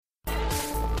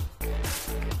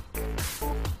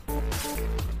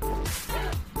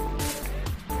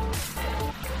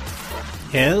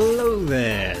Hello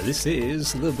there, this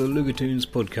is the Beluga Tunes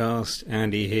podcast.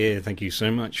 Andy here, thank you so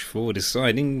much for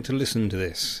deciding to listen to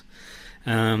this.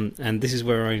 And this is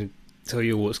where I tell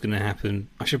you what's going to happen.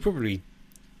 I should probably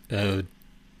do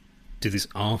this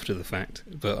after the fact,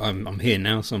 but I'm here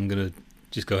now, so I'm going to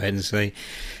just go ahead and say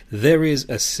there is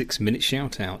a 6-minute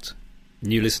shout out.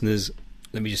 New listeners,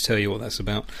 let me just tell you what that's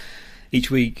about.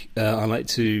 Each week I like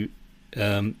to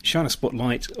shine a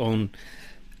spotlight on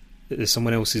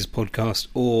someone else's podcast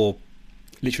or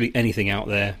literally anything out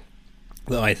there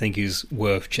that I think is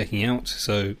worth checking out.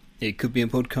 So it could be a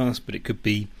podcast, but it could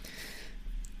be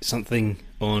something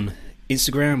on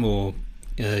Instagram or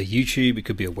YouTube. It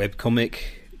could be a webcomic.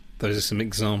 Those are some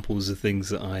examples of things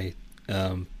that I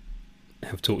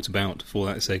have talked about for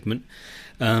that segment.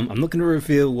 I'm not going to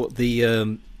reveal what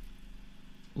the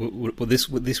what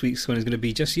this week's one is going to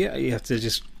be just yet. You have to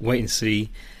just wait and see.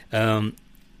 And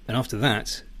after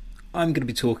that, I'm going to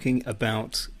be talking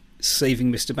about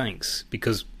Saving Mr. Banks,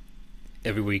 because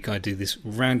every week I do this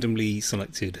randomly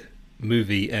selected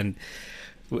movie, and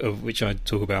which I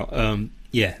talk about.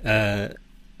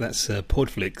 That's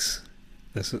Podflix.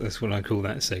 That's what I call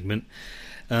that segment.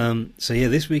 So yeah,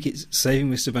 this week it's Saving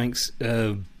Mr. Banks.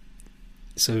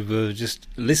 So just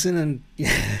listen and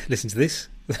listen to this.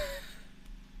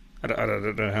 I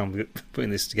don't know how I'm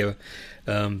putting this together.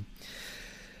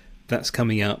 That's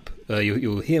coming up.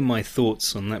 You'll hear my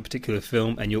thoughts on that particular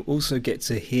film, and you'll also get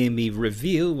to hear me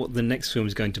reveal what the next film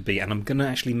is going to be. And I'm going to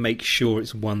actually make sure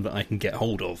it's one that I can get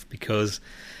hold of, because,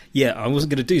 yeah, I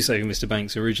wasn't going to do Saving Mr.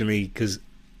 Banks originally, because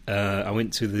I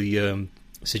went to the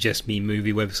Suggest Me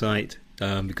movie website,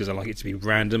 because I like it to be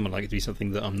random. I like it to be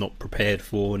something that I'm not prepared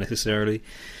for necessarily.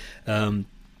 And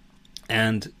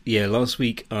yeah, last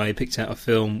week I picked out a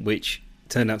film which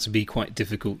turned out to be quite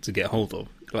difficult to get hold of.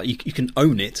 Like you can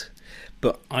own it,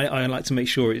 but I like to make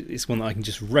sure it's one that I can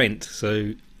just rent,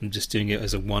 so I'm just doing it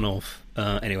as a one-off.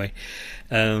 Anyway,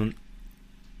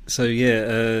 so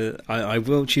yeah, I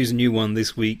will choose a new one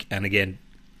this week, and again,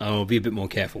 I'll be a bit more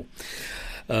careful.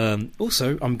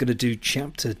 Also, I'm going to do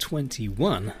Chapter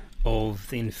 21 of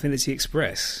The Infinity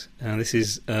Express. This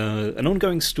is an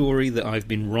ongoing story that I've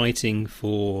been writing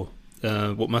for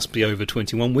what must be over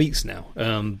 21 weeks now.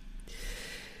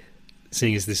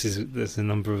 Seeing as there's a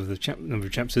number of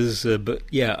chapters, but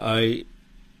yeah,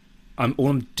 I'm all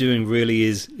I'm doing really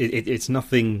is it's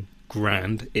nothing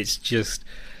grand. It's just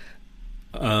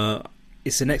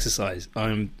it's an exercise.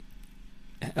 I'm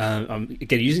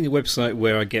again using the website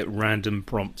where I get random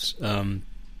prompts, and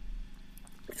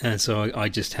so I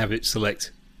just have it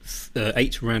select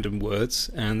 8 random words,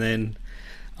 and then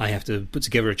I have to put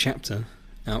together a chapter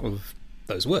out of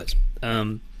those words.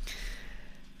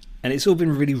 And it's all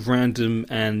been really random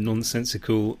and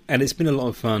nonsensical, and it's been a lot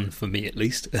of fun, for me at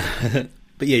least. But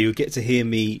yeah, you'll get to hear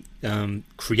me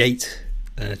create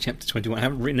Chapter 21. I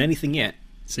haven't written anything yet,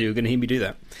 so you're going to hear me do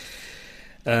that.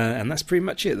 And that's pretty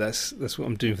much it. That's what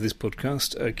I'm doing for this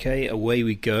podcast. Okay, away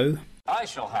we go. I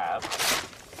shall have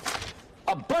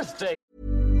a birthday.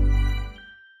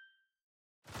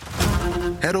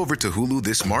 Head over to Hulu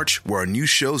this March, where our new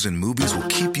shows and movies will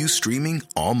keep you streaming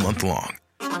all month long.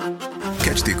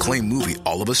 Catch the acclaimed movie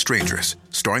All of Us Strangers,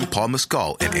 starring Paul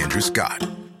Mescal and Andrew Scott.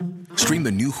 Stream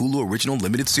the new Hulu original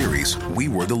limited series We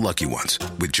Were the Lucky Ones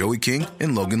with Joey King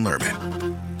and Logan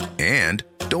Lerman. And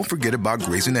don't forget about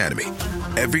Grey's Anatomy.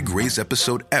 Every Grey's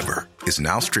episode ever is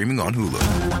now streaming on Hulu.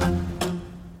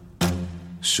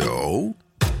 So,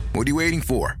 what are you waiting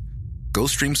for? Go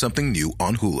stream something new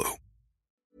on Hulu.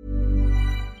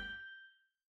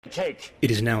 Cake.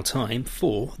 It is now time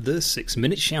for the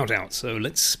 6-minute shout-out, so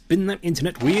let's spin that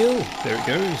internet wheel. There it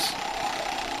goes.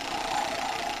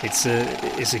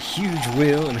 It's a huge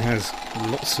wheel and has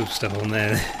lots of stuff on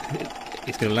there.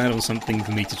 It's going to land on something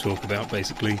for me to talk about,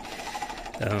 basically.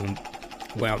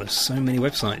 Wow, there's so many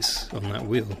websites on that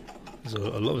wheel. There's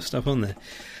a lot of stuff on there.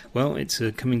 Well, it's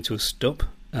coming to a stop,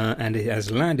 and it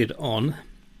has landed on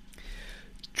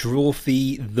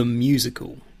Drawfee the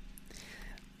Musical.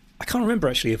 I can't remember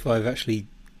actually if I've actually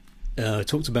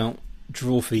talked about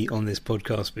Drawfee on this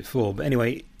podcast before, but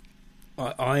anyway,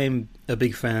 I am a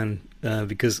big fan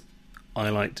because I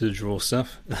like to draw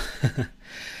stuff.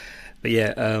 But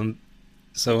yeah,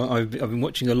 so I've been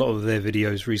watching a lot of their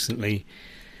videos recently,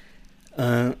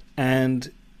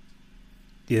 and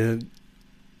yeah,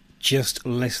 just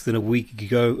less than a week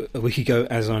ago,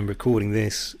 as I'm recording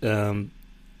this,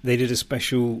 they did a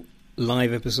special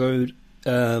live episode.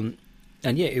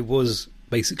 And yeah, it was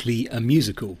basically a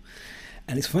musical.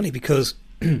 And it's funny because,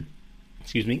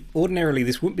 excuse me, ordinarily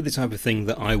this wouldn't be the type of thing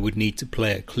that I would need to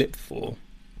play a clip for,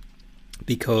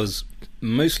 because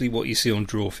mostly what you see on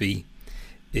Drawfee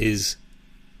is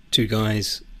two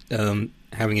guys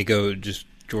having a go at just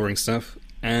drawing stuff,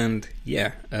 and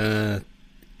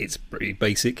it's pretty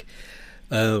basic.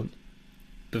 But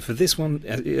for this one,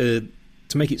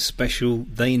 to make it special,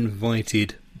 they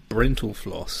invited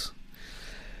Brentalfloss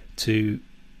to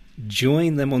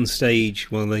join them on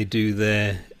stage while they do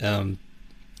their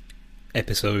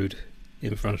episode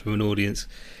in front of an audience.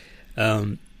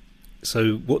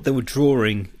 So what they were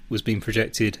drawing was being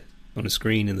projected on a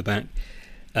screen in the back,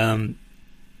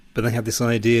 but they had this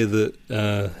idea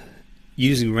that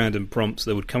using random prompts,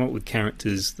 they would come up with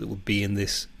characters that would be in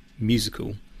this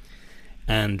musical,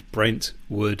 and Brent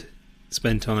would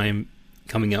spend time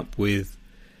coming up with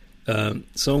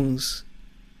songs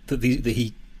that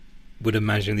he would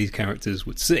imagine these characters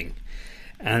would sing.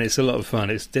 And it's a lot of fun.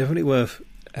 It's definitely worth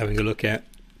having a look at.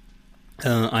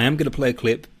 I am going to play a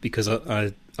clip because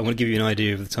I want to give you an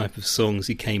idea of the type of songs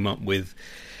he came up with.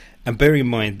 And bear in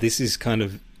mind, this is kind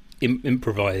of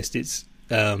improvised. It's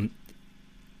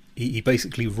he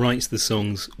basically writes the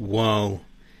songs while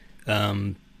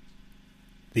the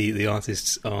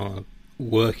artists are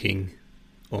working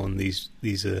on these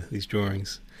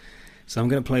drawings. So I'm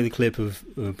going to play the clip of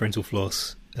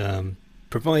Brentalfloss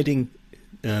providing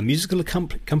musical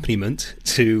accompaniment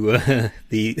to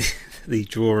the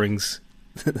drawings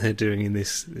that they're doing in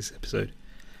this episode.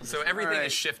 So everything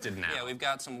is shifted now. Yeah, we've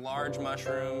got some large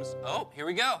mushrooms. Oh, here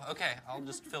we go. Okay, I'll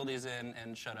just fill these in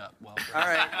and shut up. Well, all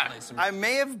right. I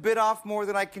may have bit off more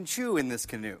than I can chew in this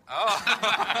canoe.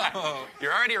 Oh,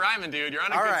 you're already rhyming, dude. You're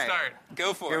on a good start.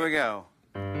 Go for it. Here we go.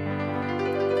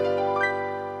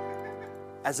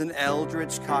 As an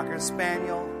eldritch cocker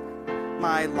spaniel,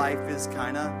 my life is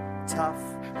kinda tough.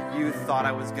 You thought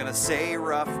I was gonna say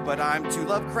rough, but I'm too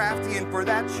Lovecraftian for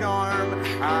that charm.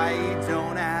 I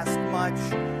don't ask much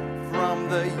from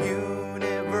the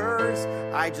universe.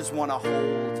 I just wanna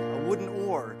hold a wooden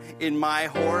oar in my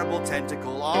horrible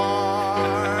tentacle arm.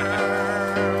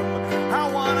 I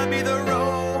wanna be the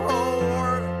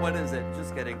row. What is it?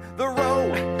 Just kidding. The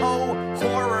row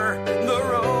horror. The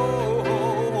row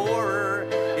horror.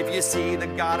 If you see the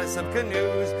goddess of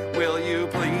canoes, will you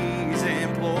please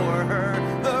implore her?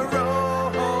 The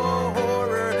row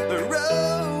horror. The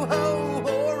row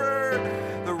horror.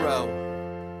 The row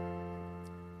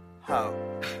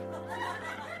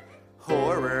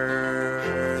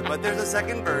horror. But there's a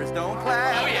second verse. Don't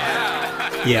clap. Oh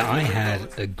yeah. Yeah, I had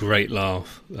a great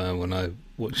laugh when I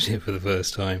watched it for the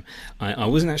first time. I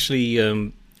wasn't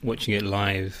actually watching it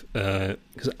live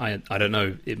because I don't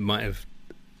know, it might have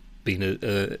been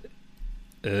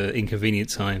a inconvenient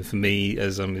time for me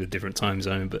as I'm in a different time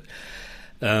zone, but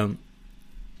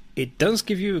it does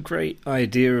give you a great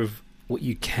idea of what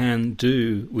you can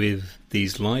do with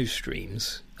these live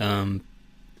streams. In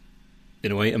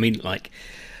a way, I mean, like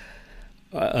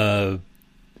I'm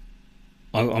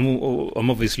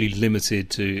obviously limited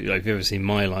to, like, if you've ever seen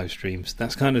my live streams,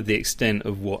 that's kind of the extent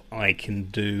of what I can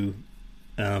do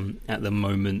at the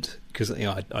moment, because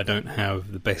I don't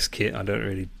have the best kit. I don't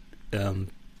really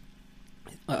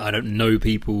I don't know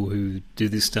people who do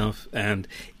this stuff, and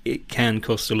it can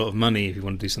cost a lot of money if you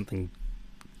want to do something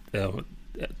at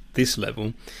this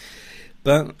level.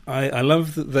 But I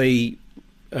love that they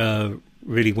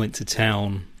really went to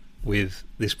town with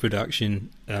this production,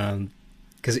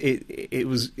 because it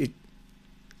was a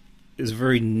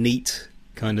very neat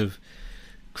kind of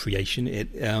creation.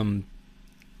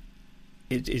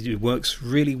 It works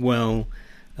really well,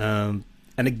 and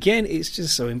again, it's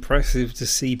just so impressive to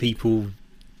see people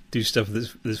do stuff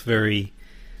that's very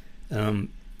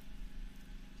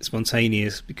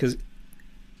spontaneous, because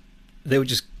they were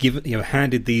just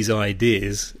handed these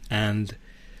ideas, and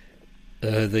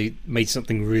they made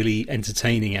something really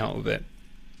entertaining out of it.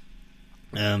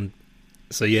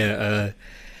 So yeah,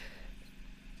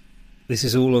 this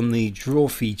is all on the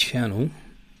Drawfee channel.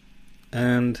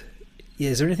 And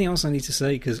yeah, is there anything else I need to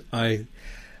say? Because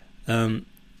some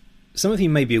of you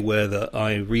may be aware that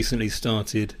I recently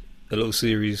started a little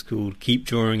series called Keep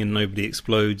Drawing and Nobody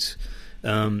Explodes,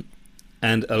 and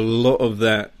a lot of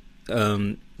that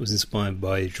was inspired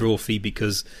by Drawfee,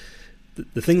 because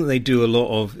the thing that they do a lot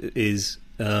of is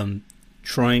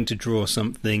trying to draw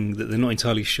something that they're not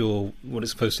entirely sure what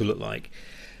it's supposed to look like,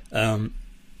 and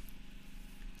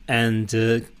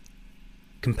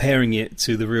comparing it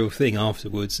to the real thing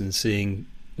afterwards and seeing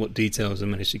what details they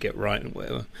managed to get right and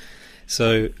whatever.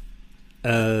 So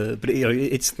but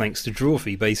it's thanks to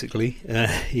Drawfee, basically.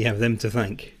 You have them to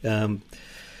thank, and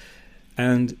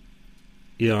I'm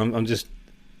just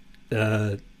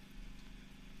I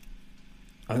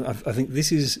think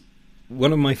this is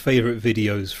one of my favourite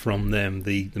videos from them,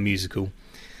 the musical.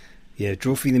 Yeah,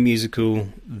 Drawfee the musical.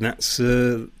 That's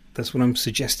that's what I'm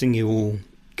suggesting you all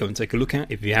go and take a look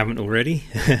at if you haven't already.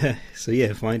 So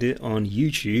yeah, find it on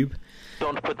YouTube.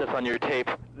 Don't put this on your tape.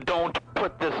 Don't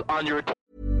put this on your tape.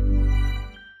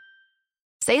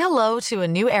 Say hello to a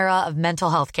new era of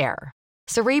mental health care.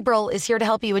 Cerebral is here to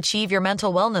help you achieve your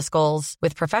mental wellness goals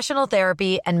with professional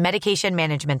therapy and medication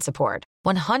management support.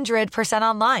 100%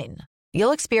 online.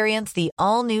 You'll experience the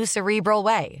all-new Cerebral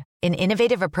Way, an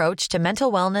innovative approach to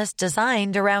mental wellness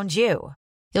designed around you.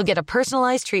 You'll get a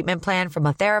personalized treatment plan from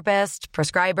a therapist,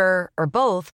 prescriber, or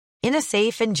both in a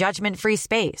safe and judgment-free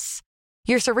space.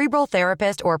 Your Cerebral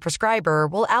therapist or prescriber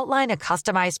will outline a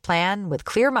customized plan with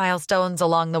clear milestones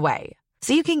along the way,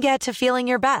 so you can get to feeling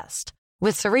your best.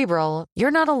 With Cerebral,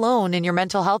 you're not alone in your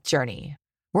mental health journey.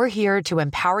 We're here to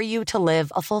empower you to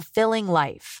live a fulfilling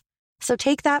life. So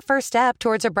take that first step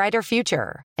towards a brighter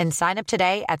future and sign up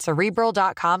today at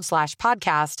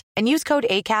Cerebral.com/podcast and use code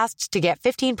ACAST to get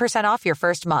 15% off your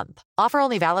first month. Offer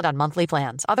only valid on monthly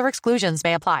plans. Other exclusions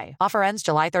may apply. Offer ends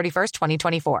July 31st,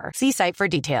 2024. See site for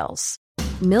details.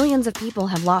 Millions of people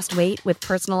have lost weight with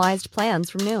personalized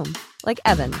plans from Noom. Like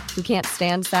Evan, who can't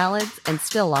stand salads and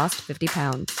still lost 50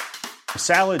 pounds.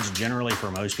 Salads generally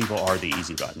for most people are the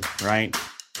easy button, right?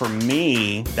 For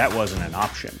me, that wasn't an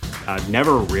option. I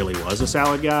never really was a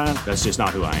salad guy. That's just not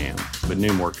who I am. But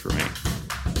Noom worked for me.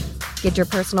 Get your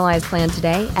personalized plan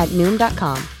today at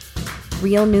Noom.com.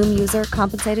 Real Noom user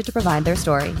compensated to provide their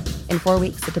story. In 4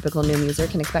 weeks, the typical Noom user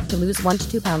can expect to lose 1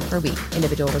 to 2 pounds per week.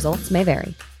 Individual results may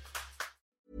vary.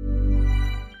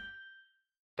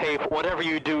 Tape, whatever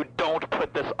you do, don't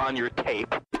put this on your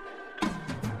tape.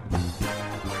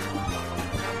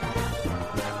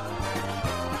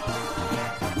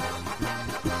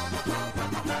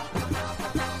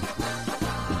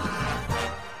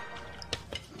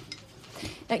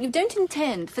 Now, you don't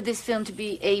intend for this film to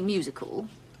be a musical?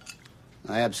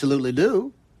 I absolutely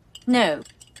do. No.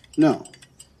 No.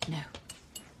 No.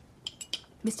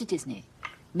 Mr. Disney,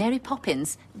 Mary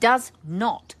Poppins does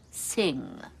not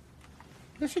sing.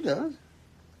 Yes, she does.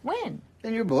 When?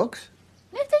 In your books.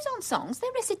 No, those aren't songs. They're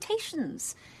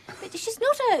recitations. But she's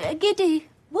not a giddy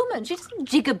woman. She doesn't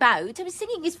jig about. I mean,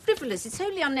 singing is frivolous. It's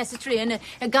wholly unnecessary. And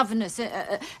a governess,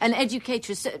 an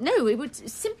educatress, no, it would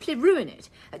simply ruin it.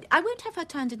 I won't have her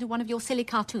turned into one of your silly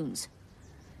cartoons.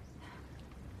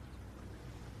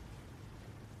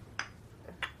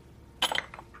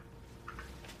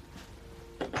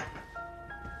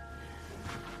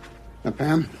 Now,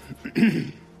 Pam.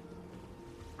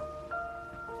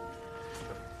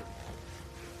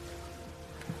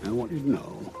 I want you to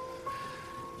know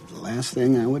the last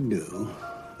thing I would do,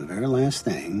 the very last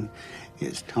thing,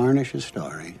 is tarnish a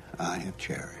story I have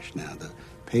cherished. Now, the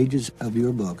pages of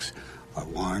your books are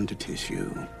worn to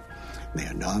tissue. They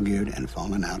are dog-eared and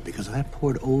fallen out because I have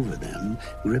pored over them,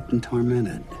 gripped and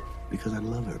tormented, because I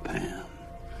love her, Pam.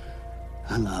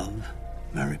 I love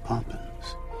Mary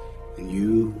Poppins. And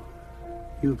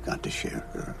you've got to share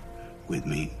her with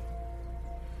me.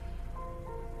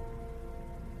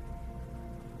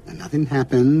 And nothing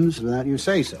happens without your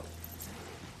say-so.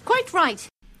 Quite right.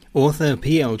 Author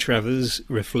P.L. Travers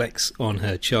reflects on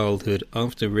her childhood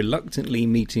after reluctantly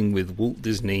meeting with Walt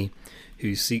Disney,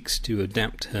 who seeks to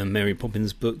adapt her Mary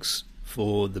Poppins books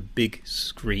for the big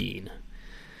screen.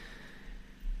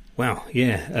 Wow,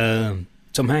 yeah.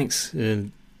 Tom Hanks,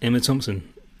 Emma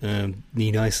Thompson,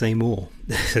 need I say more?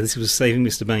 This was Saving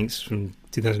Mr. Banks from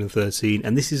 2013,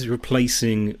 and this is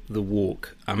replacing The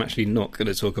Walk. I'm actually not going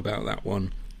to talk about that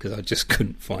one, because I just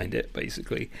couldn't find it,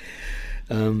 basically.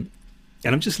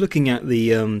 And I'm just looking at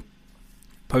the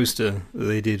poster that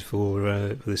they did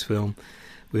for this film,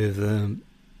 with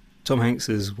Tom Hanks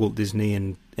as Walt Disney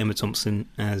and Emma Thompson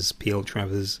as P.L.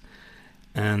 Travers.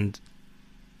 And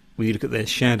when you look at their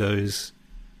shadows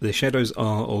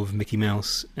are of Mickey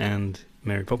Mouse and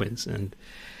Mary Poppins. And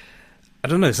I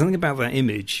don't know, something about that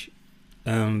image,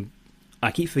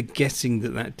 I keep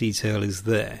forgetting that detail is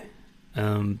there.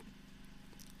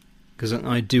 Because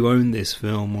I do own this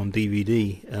film on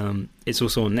DVD. It's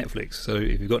also on Netflix, so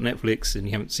if you've got Netflix and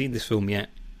you haven't seen this film yet,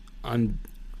 I'm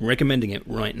recommending it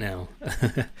right now.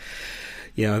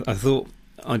 Yeah, I thought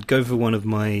I'd go for one of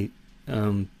my,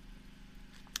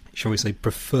 shall we say,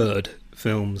 preferred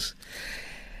films.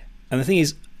 And the thing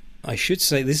is, I should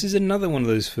say, this is another one of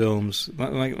those films,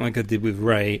 like I did with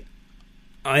Ray.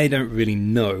 I don't really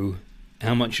know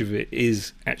how much of it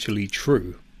is actually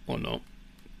true or not,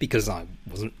 because I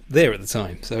wasn't there at the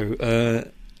time.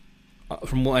 So,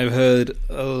 from what I've heard,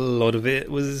 a lot of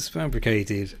it was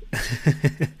fabricated.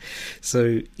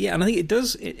 So, yeah, and I think it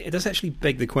does actually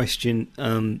beg the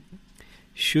question,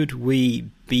 should we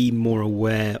be more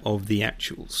aware of the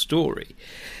actual story?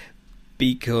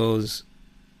 Because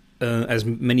as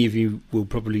many of you will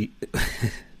probably,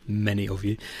 many of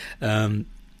you,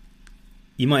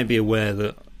 you might be aware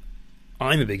that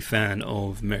I'm a big fan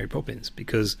of Mary Poppins,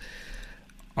 because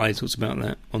I talked about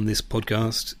that on this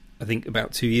podcast, I think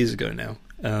about 2 years ago now.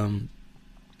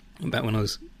 About when I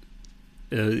was,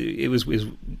 it was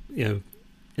you know,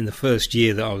 in the first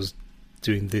year that I was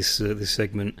doing this this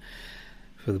segment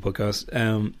for the podcast.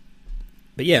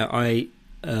 But yeah,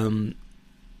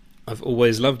 I've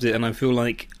always loved it, and I feel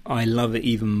like I love it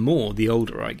even more the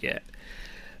older I get.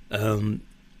 So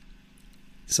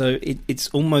it's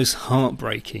almost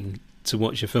heartbreaking to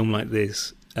watch a film like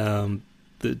this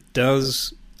that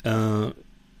does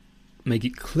make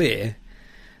it clear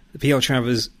that P.L.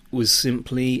 Travers was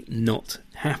simply not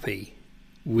happy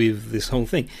with this whole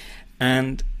thing.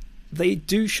 And they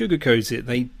do sugarcoat it.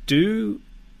 They do...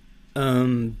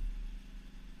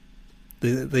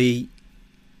 They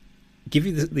give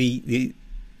you the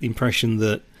impression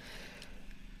that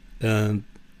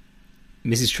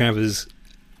Mrs. Travers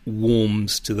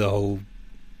warms to the whole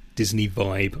Disney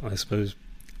vibe, I suppose.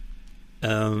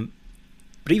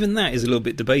 But even that is a little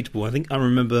bit debatable. I think I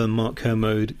remember Mark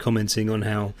Kermode commenting on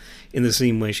how, in the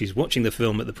scene where she's watching the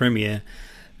film at the premiere,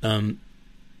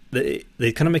 they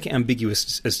kind of make it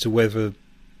ambiguous as to whether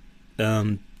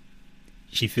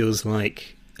she feels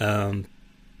like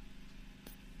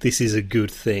this is a good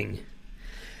thing,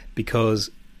 because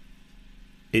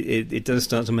it does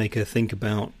start to make her think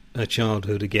about her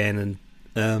childhood again.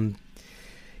 And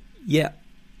yeah,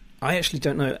 I actually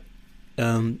don't know.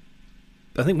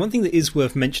 I think one thing that is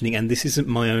worth mentioning, and this isn't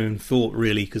my own thought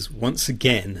really, because once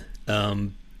again,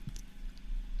 Doug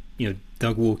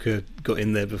Walker got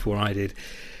in there before I did.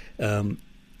 I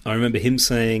remember him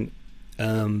saying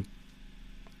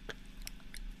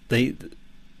they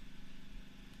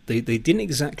didn't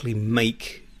exactly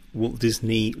make Walt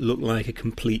Disney look like a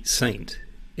complete saint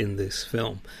in this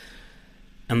film,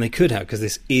 and they could have, because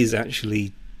this is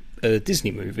actually a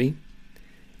Disney movie.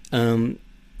 But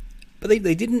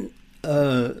they didn't.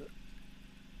 They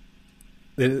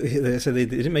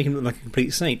didn't make him look like a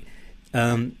complete saint.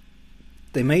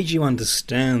 They made you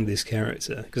understand this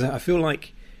character, because I feel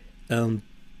like,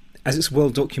 as it's well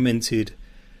documented,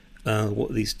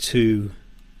 what these two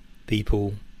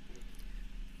people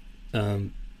were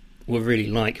really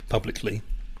like publicly.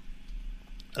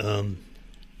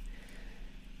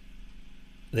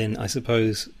 Then I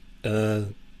suppose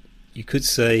you could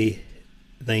say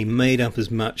they made up as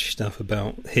much stuff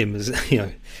about him as,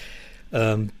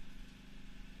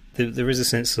 there is a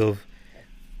sense of,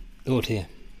 oh dear.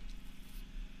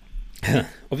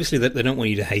 Obviously they don't want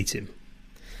you to hate him.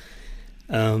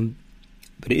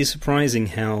 But it is surprising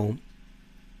how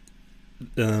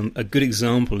a good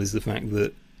example is the fact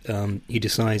that he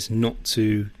decides not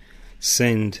to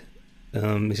send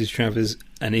Mrs. Travers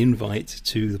an invite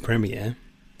to the premiere.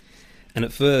 And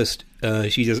at first,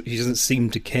 she doesn't seem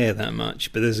to care that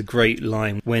much, but there's a great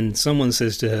line when someone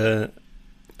says to her,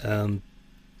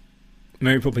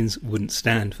 Mary Poppins wouldn't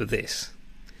stand for this.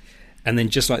 And then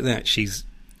just like that, she's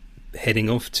heading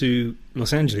off to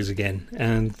Los Angeles again.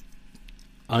 And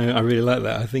I really like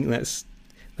that. I think that's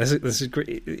a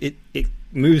great... It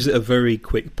moves at a very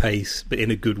quick pace, but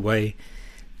in a good way.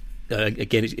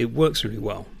 Again, it works really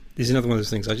well. This is another one of those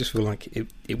things, I just feel like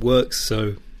it works,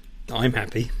 so I'm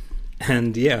happy.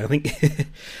 And yeah, I think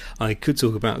I could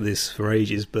talk about this for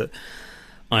ages, but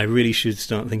I really should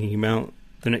start thinking about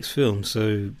the next film,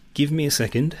 so give me a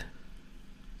second.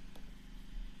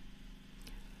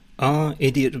 Our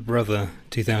Idiot Brother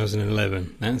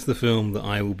 2011. That's the film that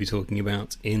I will be talking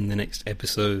about in the next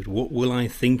episode. What will I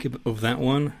think of that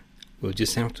one? We'll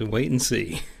just have to wait and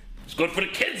see. It's good for the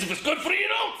kids if it's good for the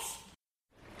adults!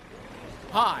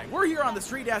 Hi, we're here on the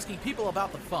street asking people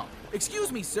about the Fump.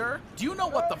 Excuse me, sir, do you know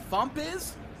what the Fump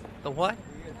is? The what?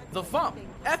 The Fump.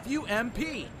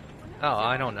 F-U-M-P. Oh,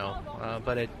 I don't know,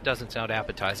 but it doesn't sound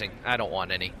appetizing. I don't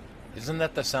want any. Isn't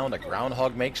that the sound a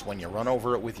groundhog makes when you run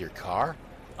over it with your car?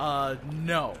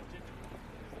 No.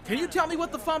 Can you tell me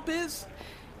what the Fump is?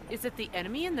 Is it the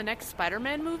enemy in the next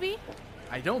Spider-Man movie?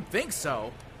 I don't think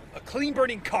so. A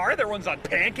clean-burning car that runs on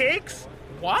pancakes?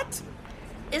 What?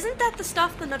 Isn't that the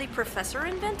stuff the Nutty Professor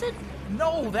invented?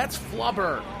 No, that's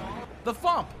flubber. The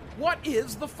Fump. What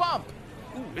is the Fump?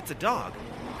 Ooh, it's a dog.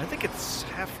 I think it's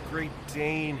half Great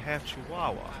Dane, half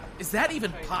Chihuahua. Is that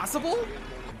even possible?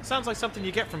 Sounds like something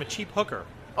you get from a cheap hooker.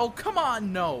 Oh, come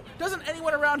on, no. Doesn't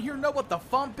anyone around here know what the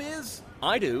Fump is?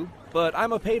 I do, but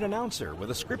I'm a paid announcer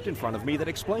with a script in front of me that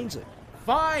explains it.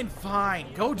 Fine.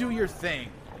 Go do your thing.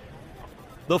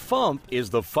 The Fump is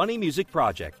the Funny Music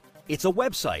Project. It's a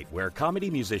website where comedy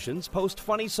musicians post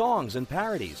funny songs and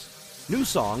parodies. New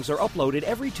songs are uploaded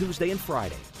every Tuesday and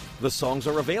Friday. The songs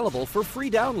are available for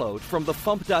free download from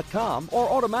thefump.com or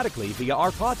automatically via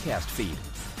our podcast feed.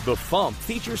 The Fump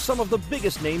features some of the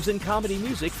biggest names in comedy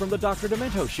music from the Dr.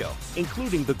 Demento Show,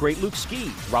 including the great Luke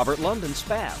Ski, Robert London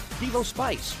Spav, Devo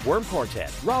Spice, Worm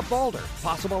Quartet, Rob Balder,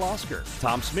 Possible Oscar,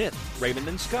 Tom Smith, Raymond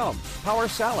and Scum, Power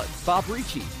Salad, Bob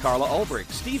Ricci, Carla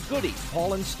Ulbrich, Steve Goody,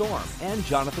 Paul and Storm, and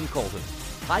Jonathan Colton.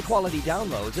 High-quality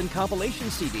downloads and compilation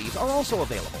CDs are also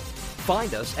available.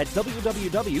 Find us at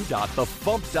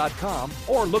www.thefump.com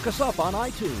or look us up on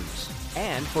iTunes.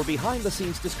 And for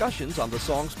behind-the-scenes discussions on the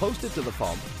songs posted to The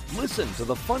Fump, listen to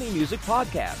the Funny Music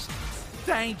Podcast.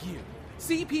 Thank you.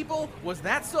 See, people? Was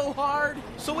that so hard?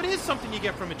 So it is something you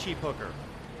get from a cheap hooker.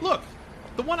 Look,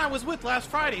 the one I was with last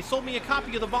Friday sold me a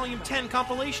copy of the Volume 10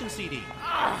 compilation CD.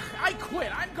 I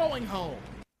quit. I'm going home.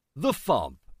 The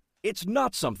Fump. It's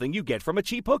not something you get from a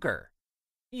cheap hooker.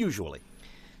 Usually.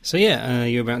 So yeah,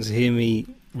 you're about to hear me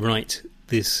write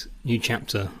this new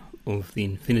chapter of the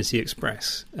Infinity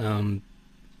Express.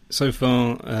 So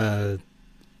far,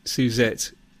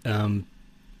 Suzette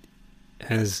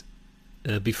has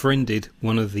befriended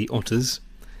one of the otters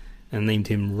and named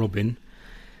him Robin.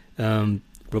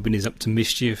 Robin is up to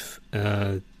mischief.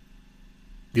 The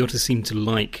otters seem to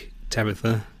like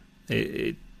Tabitha.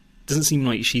 It doesn't seem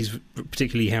like she's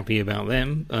particularly happy about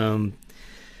them.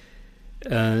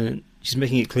 She's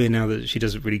making it clear now that she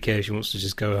doesn't really care. She wants to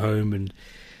just go home, and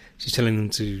she's telling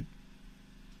them to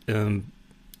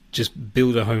just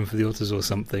build a home for the otters or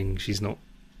something. She's not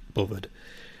bothered.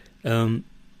 Also,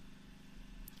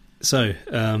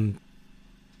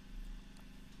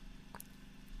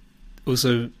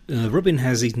 Robin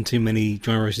has eaten too many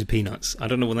dry roasted peanuts. I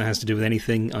don't know what that has to do with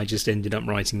anything. I just ended up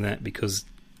writing that because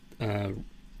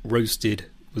roasted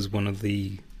was one of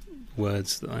the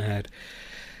words that I had.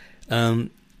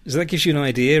 So that gives you an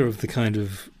idea of the kind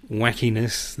of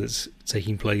wackiness that's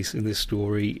taking place in this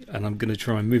story, and I'm going to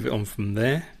try and move it on from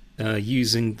there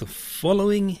using the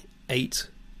following 8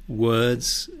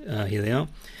 words. Here they are: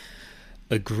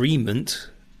 agreement,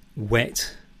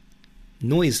 wet,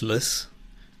 noiseless,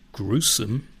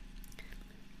 gruesome,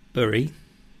 bury.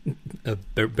 I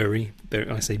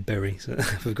say bury, so I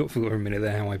forgot for a minute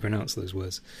there how I pronounce those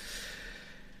words.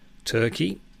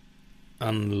 Turkey,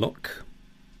 unlock,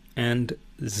 and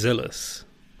zealous.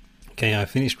 Okay, I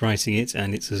finished writing it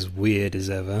and it's as weird as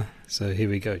ever. So here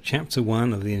we go. Chapter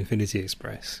 1 of the Infinity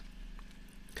Express.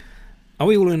 Are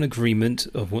we all in agreement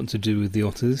of what to do with the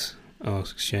otters?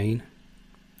 Asks Shane.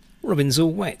 Robin's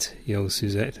all wet, yells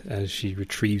Suzette as she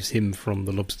retrieves him from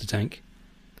the lobster tank.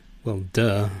 Well,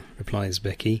 duh, replies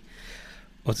Becky.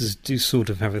 Otters do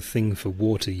sort of have a thing for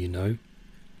water, you know.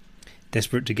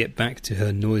 Desperate to get back to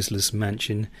her noiseless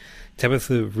mansion,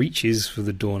 Tabitha reaches for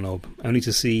the doorknob, only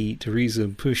to see Teresa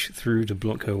push through to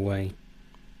block her way.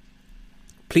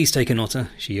 Please take an otter,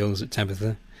 she yells at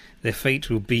Tabitha. Their fate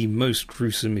will be most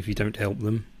gruesome if you don't help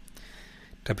them.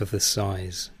 Tabitha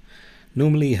sighs.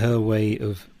 Normally her way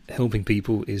of helping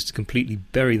people is to completely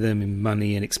bury them in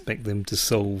money and expect them to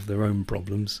solve their own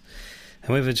problems.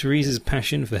 However, Teresa's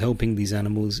passion for helping these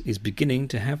animals is beginning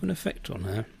to have an effect on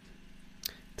her.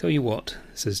 Tell you what,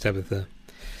 says Tabitha,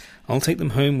 I'll take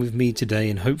them home with me today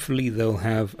and hopefully they'll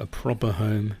have a proper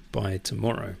home by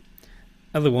tomorrow.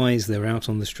 Otherwise they're out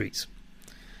on the streets.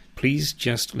 Please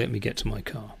just let me get to my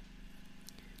car.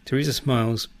 Teresa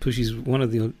smiles, pushes one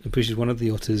of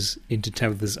the otters into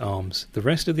Tabitha's arms. The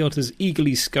rest of the otters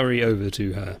eagerly scurry over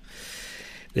to her.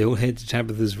 They all head to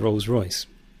Tabitha's Rolls Royce.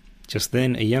 Just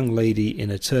then a young lady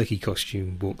in a turkey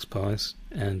costume walks past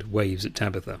and waves at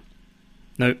Tabitha.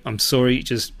 No, I'm sorry,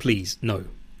 just please, no,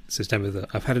 says Tabitha.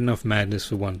 I've had enough madness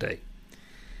for one day.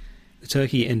 The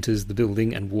turkey enters the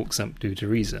building and walks up to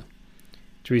Teresa.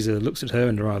 Teresa looks at her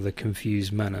in a rather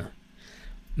confused manner.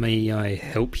 May I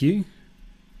help you?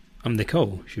 I'm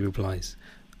Nicole, she replies.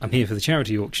 I'm here for the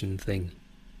charity auction thing.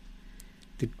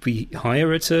 Did we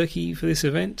hire a turkey for this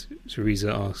event?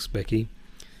 Teresa asks Becky.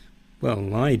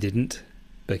 Well, I didn't,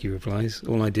 Becky replies.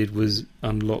 All I did was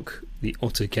unlock the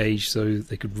otter cage so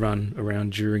they could run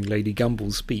around during Lady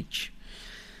Gumbel's speech.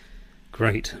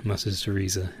 Great, mutters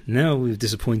Teresa. Now we've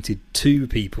disappointed 2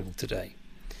 people today.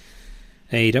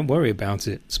 Hey, don't worry about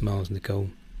it, smiles Nicole.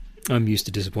 I'm used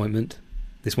to disappointment.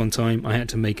 This one time I had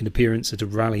to make an appearance at a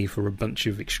rally for a bunch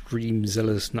of extreme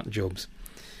zealous nutjobs.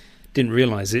 Didn't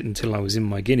realise it until I was in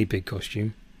my guinea pig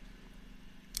costume.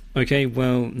 Okay,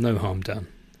 well, no harm done,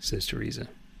 says Teresa.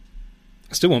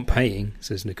 I still want paying,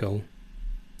 says Nicole.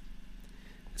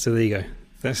 So there you go.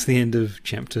 That's the end of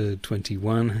chapter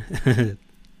 21.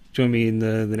 Join me in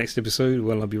the next episode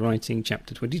where I'll be writing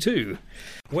chapter 22.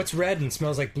 What's red and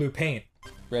smells like blue paint?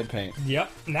 Red paint.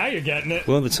 Yep, now you're getting it.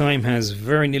 Well, the time has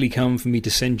very nearly come for me to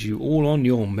send you all on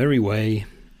your merry way.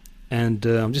 And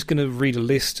I'm just going to read a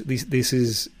list. These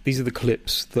are the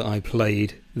clips that I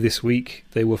played this week.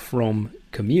 They were from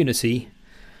Community,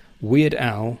 Weird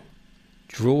Al,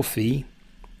 Drawfee,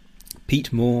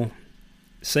 Pete Moore,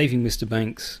 Saving Mr.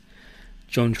 Banks,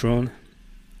 JonTron,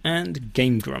 and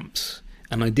Game Grumps.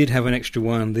 And I did have an extra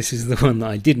one. This is the one that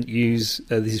I didn't use.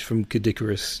 This is from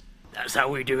Kadikarus. That's how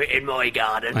we do it in my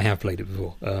garden. I have played it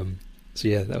before. So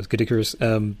yeah, that was Kadikarus.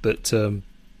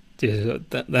 Yeah,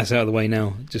 that's out of the way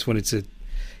now. Just wanted to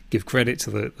give credit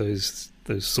to those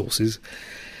sources.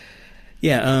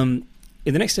 Yeah, in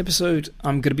the next episode,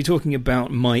 I'm going to be talking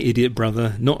about My Idiot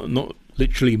Brother. Not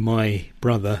literally my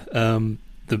brother.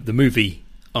 The movie,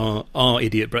 Our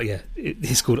Idiot Brother. Yeah,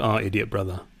 it's called Our Idiot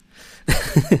Brother.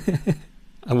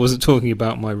 I wasn't talking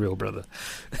about my real brother.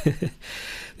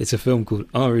 It's a film called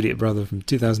Our Idiot Brother from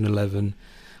 2011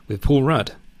 with Paul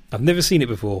Rudd. I've never seen it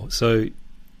before, so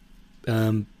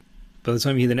by the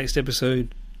time you hear the next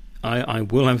episode, I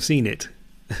will have seen it.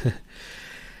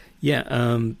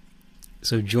 Yeah,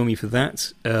 so join me for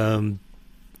that.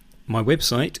 My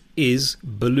website is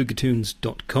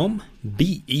belugatoons.com,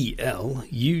 BELUGATOONS.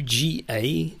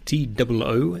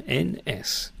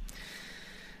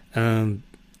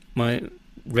 My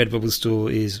Redbubble store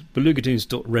is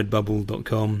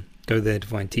belugatoons.redbubble.com. Go there to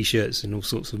find t-shirts and all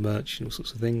sorts of merch and all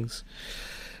sorts of things.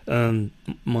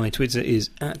 My Twitter is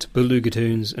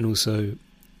 @belugatoons, and also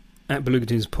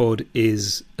 @belugatoonspod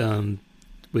is where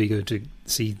you go to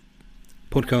see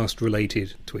podcast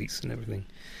related tweets and everything.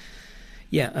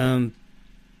 Yeah,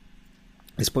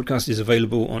 this podcast is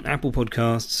available on Apple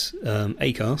Podcasts,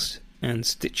 Acast, and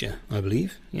Stitcher, I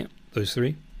believe. Yeah, those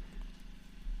three.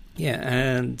 Yeah,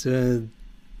 and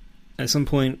at some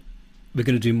point we're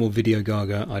going to do more Video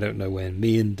Gaga. I don't know when.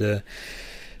 Me and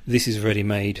This Is Ready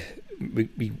Made,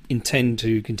 we intend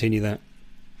to continue that.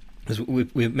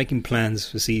 We're making plans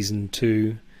for season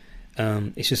 2.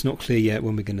 It's just not clear yet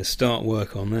when we're going to start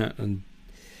work on that, and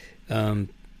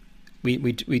we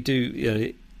do. You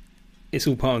know, it's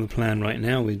all part of the plan right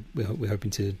now. We're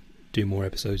hoping to do more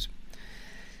episodes.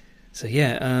 So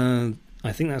yeah,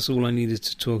 I think that's all I needed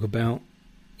to talk about.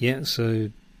 Yeah,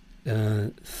 so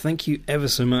thank you ever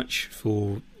so much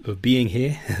for being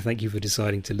here. Thank you for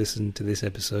deciding to listen to this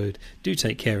episode. Do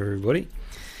take care, everybody,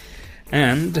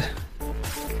 and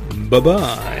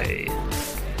bye-bye.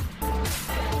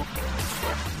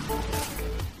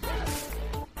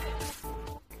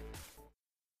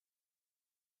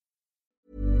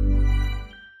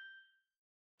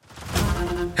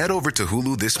 Head over to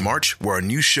Hulu this March, where our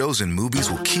new shows and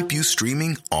movies will keep you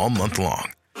streaming all month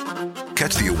long.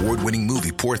 Catch the award-winning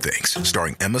movie Poor Things,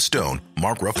 starring Emma Stone,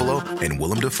 Mark Ruffalo, and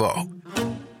Willem Dafoe.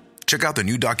 Check out the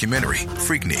new documentary,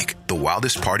 Freaknik, The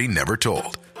Wildest Party Never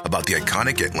Told, about the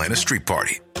iconic Atlanta street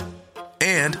party.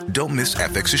 And don't miss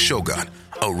FX's Shogun,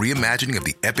 a reimagining of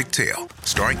the epic tale,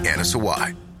 starring Anna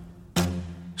Sawai.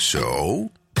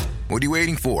 So, what are you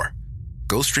waiting for?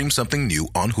 Go stream something new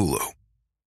on Hulu.